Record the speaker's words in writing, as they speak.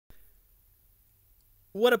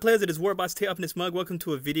What up, players? It is WarbossTae up in this mug. Welcome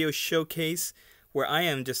to a video showcase where I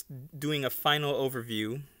am just doing a final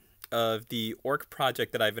overview of the orc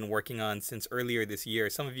project that I've been working on since earlier this year.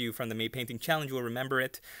 Some of you from the May Painting Challenge will remember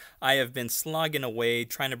it. I have been slogging away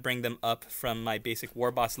trying to bring them up from my basic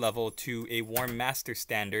Warboss level to a Warm Master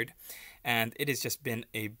standard, and it has just been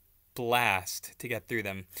a blast to get through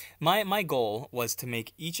them. My goal was to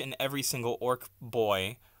make each and every single orc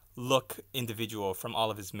boy look individual from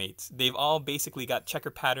all of his mates. They've all basically got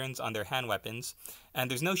checker patterns on their hand weapons,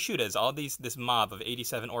 and there's no shooters. All this mob of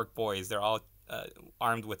 87 orc boys, they're all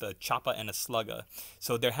armed with a choppa and a slugga.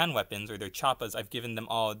 So their hand weapons, or their choppas, I've given them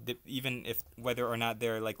all, even if whether or not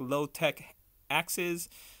they're like low-tech axes,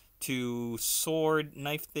 to sword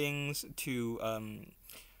knife things, to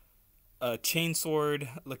chainsword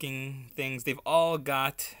looking things, they've all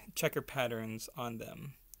got checker patterns on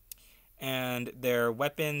them. And their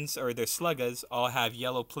weapons, or their sluggas, all have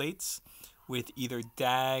yellow plates with either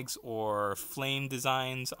dags or flame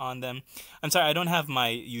designs on them. I'm sorry, I don't have my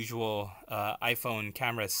usual iPhone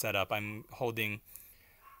camera set up. I'm holding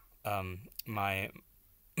my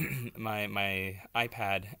my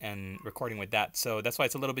iPad and recording with that, so that's why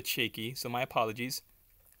it's a little bit shaky, so my apologies.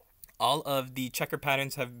 All of the checker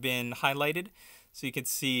patterns have been highlighted, so you can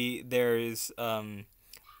see there's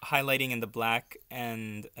highlighting in the black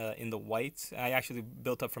and in the white. I actually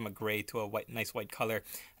built up from a gray to a nice white color,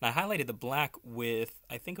 and I highlighted the black with,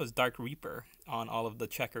 I think it was Dark Reaper on all of the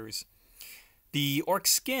checkers. The orc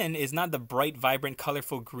skin is not the bright, vibrant,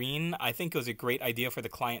 colorful green. I think it was a great idea for the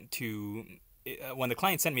client to, when the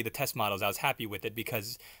client sent me the test models, I was happy with it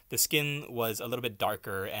because the skin was a little bit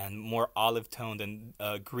darker and more olive toned and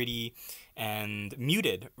gritty and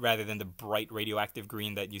muted rather than the bright radioactive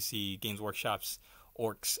green that you see Games Workshop's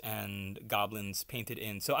orcs and goblins painted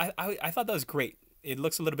in. So I thought that was great. It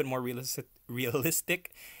looks a little bit more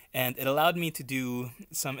realistic, and it allowed me to do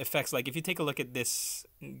some effects. Like if you take a look at this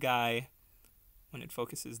guy, when it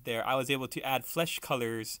focuses there, I was able to add flesh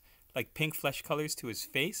colors, like pink flesh colors, to his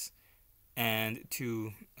face, and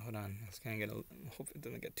to, hold on, I was kind of gonna hope it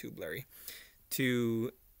doesn't get too blurry,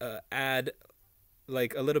 to add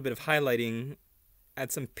like a little bit of highlighting, add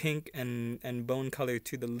some pink and bone color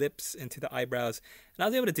to the lips and to the eyebrows. And I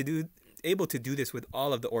was able to do this with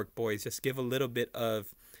all of the orc boys, just give a little bit of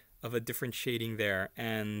a different shading there,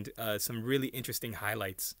 and some really interesting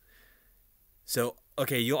highlights. So,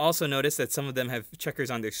 okay, you'll also notice that some of them have checkers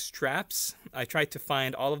on their straps. I tried to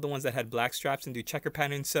find all of the ones that had black straps and do checker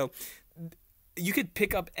patterns. So you could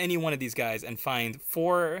pick up any one of these guys and find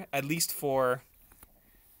at least four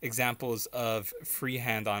examples of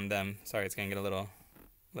freehand on them. Sorry, it's gonna get a little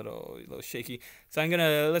shaky. So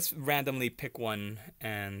let's randomly pick one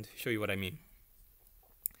and show you what I mean.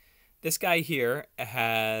 This guy here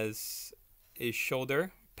has a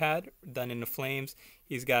shoulder pad done in the flames.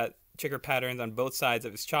 He's got checker patterns on both sides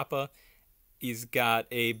of his choppa. He's got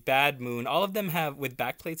a bad moon. All of them with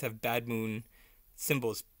backplates have bad moon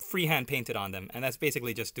symbols freehand painted on them, and that's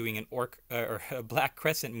basically just doing an orc or a black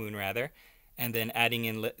crescent moon rather, and then adding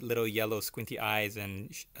in little yellow squinty eyes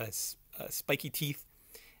and spiky teeth,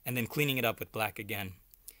 and then cleaning it up with black again.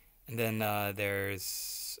 And then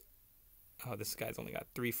there's, oh, this guy's only got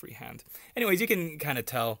 3 freehand. Anyways, you can kind of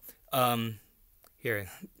tell. Here's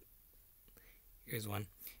one.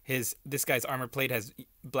 This guy's armor plate has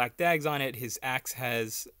black dags on it. His axe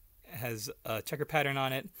has a checker pattern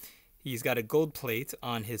on it. He's got a gold plate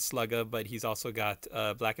on his slugga, but he's also got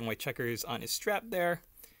black and white checkers on his strap there.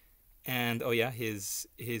 And oh yeah, his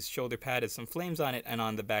shoulder pad has some flames on it, and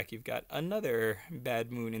on the back you've got another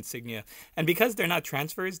Bad Moon insignia. And because they're not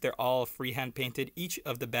transfers, they're all freehand painted. Each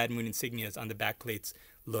of the Bad Moon insignias on the back plates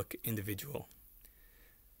look individual.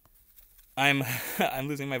 I'm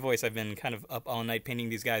losing my voice. I've been kind of up all night painting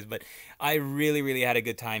these guys, but I really had a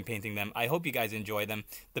good time painting them. I hope you guys enjoy them.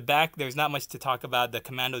 The back, there's not much to talk about. The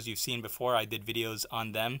commandos you've seen before, I did videos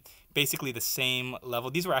on them. Basically the same level.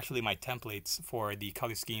 These were actually my templates for the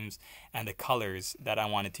color schemes and the colors that I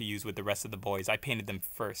wanted to use with the rest of the boys. I painted them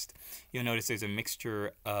first. You'll notice there's a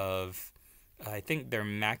mixture of, I think they're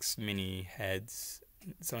Max Mini heads.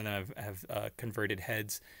 Some of them have converted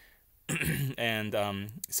heads. And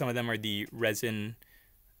some of them are the resin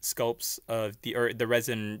sculpts of the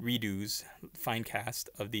resin redos, fine cast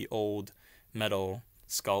of the old metal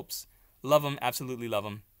sculpts. Love them, absolutely love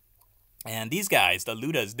them. And these guys, the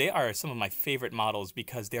Ludas, they are some of my favorite models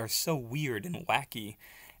because they are so weird and wacky.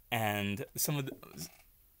 And some of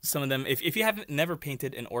them, if you haven't never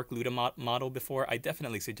painted an Orc Luda model before, I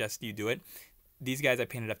definitely suggest you do it. These guys I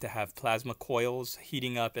painted up to have plasma coils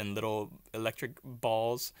heating up and little electric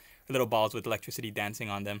balls, little balls with electricity dancing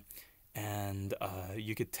on them. and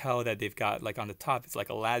you could tell that they've got, like, on the top, it's like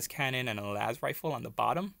a las cannon and a las rifle on the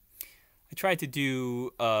bottom. I tried to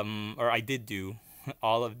do, or I did do,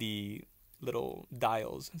 all of the little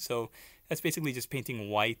dials. So that's basically just painting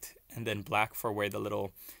white and then black for where the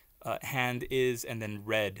little hand is, and then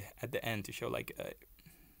red at the end to show like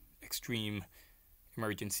extreme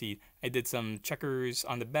emergency. I did some checkers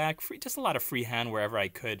on the back, just a lot of freehand wherever I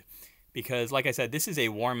could, because like I said, this is a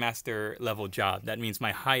War Master level job. That means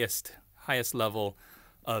my highest level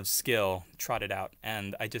of skill trotted out,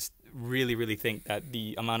 and I just really think that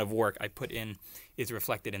the amount of work I put in is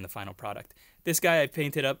reflected in the final product. This guy I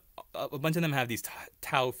painted up, a bunch of them have these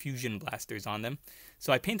Tau fusion blasters on them,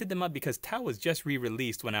 so I painted them up because Tau was just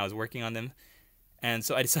re-released when I was working on them, and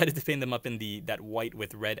so I decided to paint them up in that white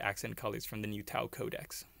with red accent colors from the new Tau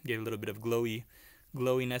Codex. Gave a little bit of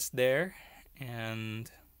glowiness there,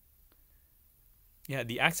 and yeah,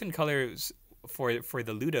 the accent colors for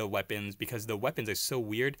the Luda weapons, because the weapons are so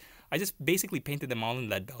weird, I just basically painted them all in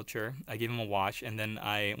lead belcher. I gave them a wash, and then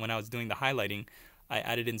when I was doing the highlighting, I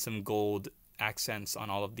added in some gold accents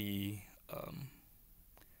on all of the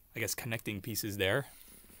I guess connecting pieces there.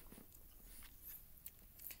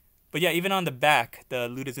 But yeah, even on the back, the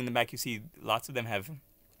Ludas in the back, you see lots of them have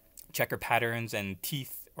checker patterns and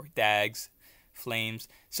teeth or dags, flames.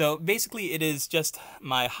 So basically it is just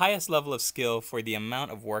my highest level of skill for the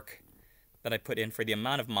amount of work that I put in, for the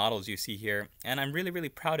amount of models you see here, and I'm really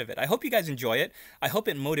proud of it. I hope you guys enjoy it. I hope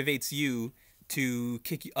it motivates you to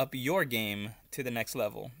kick up your game to the next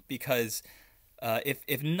level, because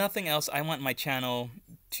if nothing else, I want my channel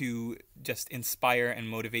to just inspire and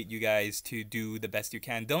motivate you guys to do the best you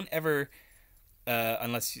can. Don't ever,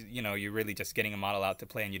 unless you're really just getting a model out to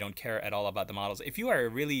play and you don't care at all about the models. If you are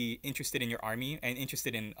really interested in your army and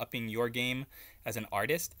interested in upping your game as an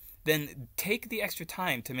artist, then take the extra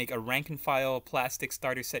time to make a rank and file plastic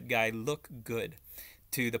starter set guy look good,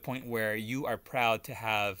 to the point where you are proud to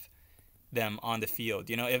have them on the field.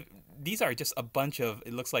 If these are just a bunch of,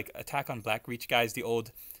 it looks like Attack on Blackreach guys, the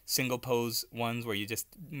old single pose ones where you just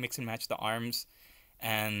mix and match the arms,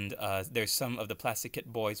 and there's some of the plastic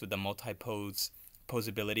kit boys with the multi-pose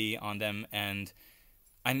posability on them, and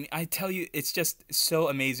I tell you, it's just so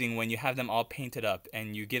amazing when you have them all painted up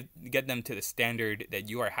and you get them to the standard that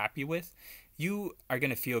you are happy with. You are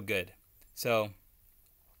going to feel good. So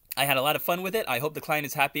I had a lot of fun with it. I hope the client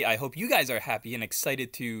is happy. I hope you guys are happy and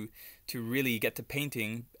excited to really get to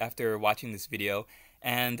painting after watching this video.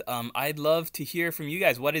 And I'd love to hear from you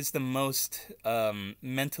guys. What is the most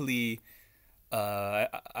mentally, I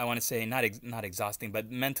want to say not exhausting,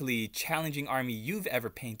 but mentally challenging army you've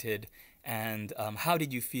ever painted? And how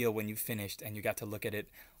did you feel when you finished and you got to look at it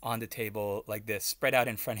on the table like this, spread out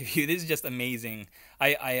in front of you? This is just amazing.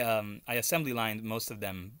 I assembly lined most of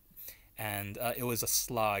them, and it was a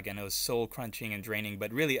slog, and it was soul crunching and draining.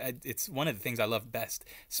 But really, it's one of the things I love best,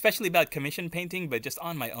 especially about commission painting. But just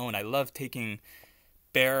on my own, I love taking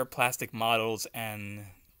bare plastic models and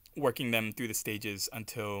working them through the stages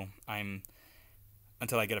until I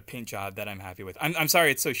get a paint job that I'm happy with. I'm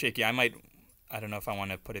sorry it's so shaky. I don't know if I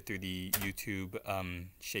want to put it through the YouTube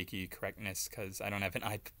shaky correctness, because I don't have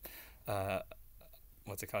an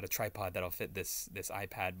what's it called, a tripod that'll fit this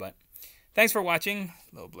iPad. But thanks for watching.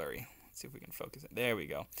 A little blurry. Let's see if we can focus it. There we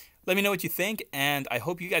go. Let me know what you think, and I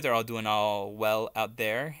hope you guys are all doing all well out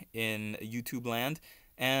there in YouTube land.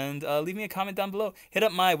 And leave me a comment down below. Hit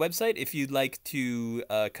up my website if you'd like to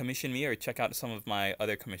commission me or check out some of my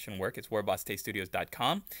other commission work. It's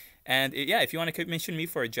WarbossTaeStudios.com. And yeah, if you want to commission me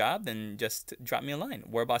for a job, then just drop me a line.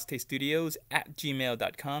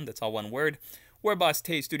 WarbossTaeStudios@gmail.com. That's all one word.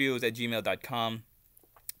 WarbossTaeStudios@gmail.com.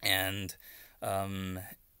 And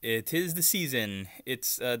it is the season.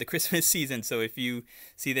 It's the Christmas season. So if you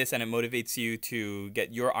see this and it motivates you to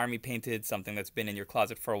get your army painted, something that's been in your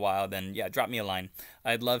closet for a while, then yeah, drop me a line.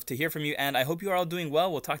 I'd love to hear from you, and I hope you are all doing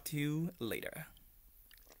well. We'll talk to you later.